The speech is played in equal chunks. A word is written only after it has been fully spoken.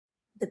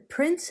The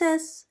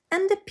Princess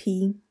and the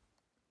Pea.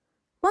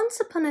 Once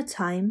upon a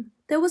time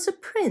there was a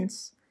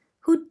prince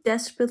who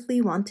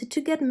desperately wanted to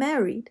get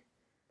married,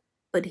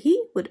 but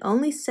he would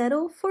only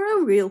settle for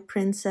a real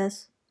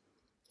princess.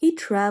 He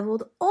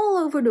traveled all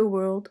over the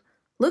world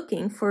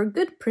looking for a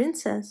good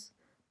princess,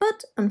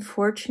 but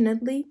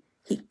unfortunately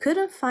he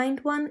couldn't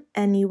find one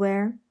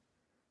anywhere.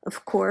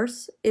 Of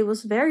course, it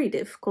was very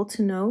difficult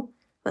to know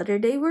whether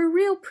they were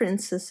real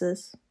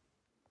princesses.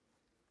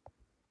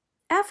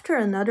 After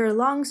another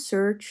long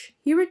search,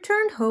 he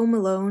returned home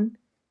alone.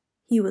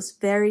 He was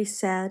very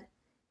sad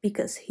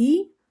because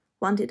he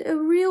wanted a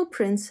real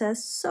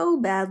princess so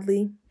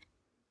badly.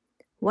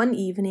 One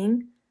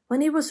evening,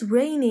 when it was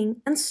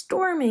raining and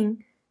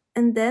storming,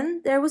 and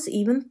then there was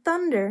even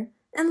thunder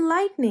and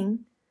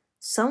lightning,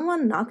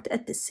 someone knocked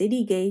at the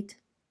city gate.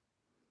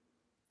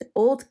 The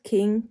old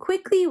king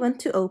quickly went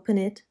to open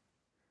it.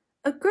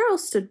 A girl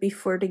stood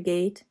before the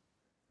gate.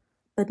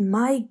 But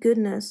my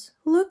goodness,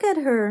 look at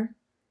her!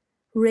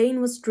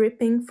 Rain was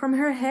dripping from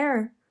her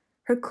hair,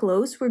 her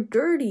clothes were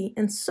dirty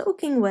and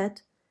soaking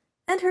wet,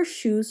 and her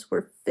shoes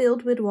were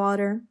filled with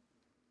water.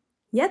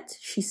 Yet,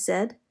 she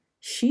said,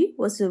 she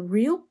was a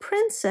real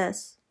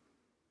princess.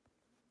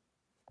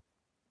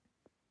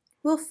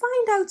 "We'll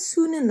find out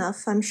soon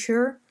enough, I'm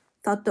sure,"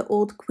 thought the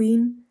old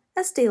queen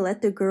as they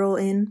let the girl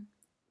in.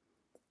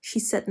 She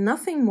said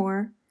nothing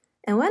more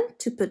and went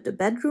to put the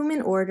bedroom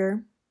in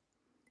order.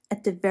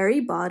 At the very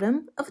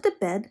bottom of the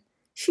bed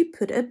she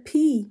put a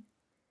pea.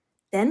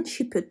 Then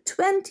she put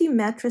 20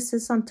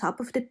 mattresses on top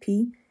of the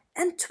pea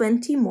and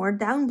 20 more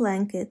down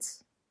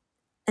blankets.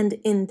 And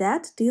in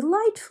that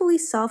delightfully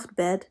soft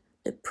bed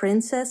the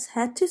princess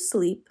had to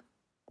sleep.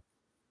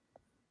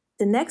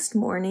 The next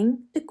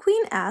morning the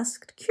queen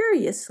asked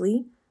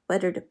curiously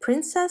whether the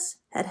princess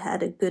had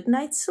had a good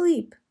night's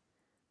sleep.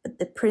 But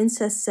the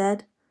princess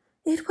said,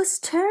 "It was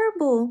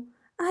terrible.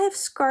 I have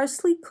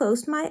scarcely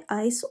closed my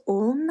eyes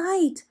all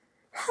night.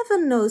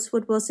 Heaven knows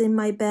what was in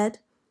my bed.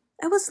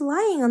 I was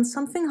lying on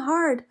something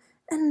hard,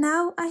 and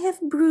now I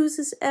have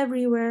bruises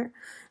everywhere.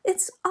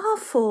 It's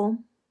awful."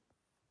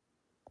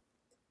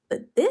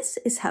 But this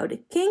is how the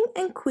king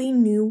and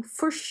queen knew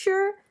for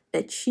sure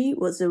that she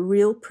was a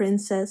real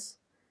princess.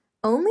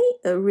 Only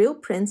a real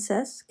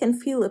princess can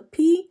feel a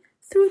pea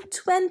through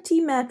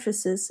 20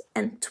 mattresses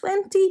and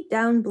 20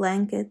 down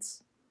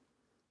blankets.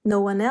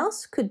 No one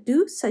else could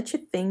do such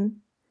a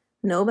thing.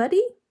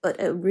 Nobody but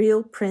a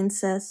real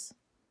princess.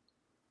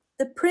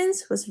 The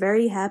prince was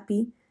very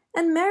happy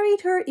and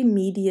married her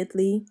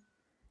immediately.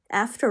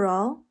 After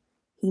all,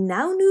 he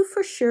now knew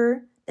for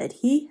sure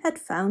that he had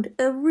found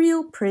a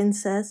real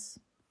princess.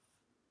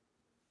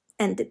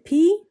 And the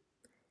pea?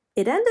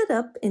 It ended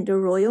up in the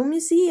Royal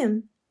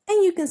Museum,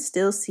 and you can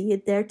still see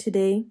it there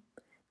today.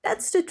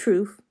 That's the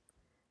truth.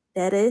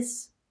 That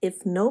is,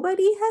 if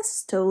nobody has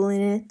stolen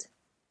it.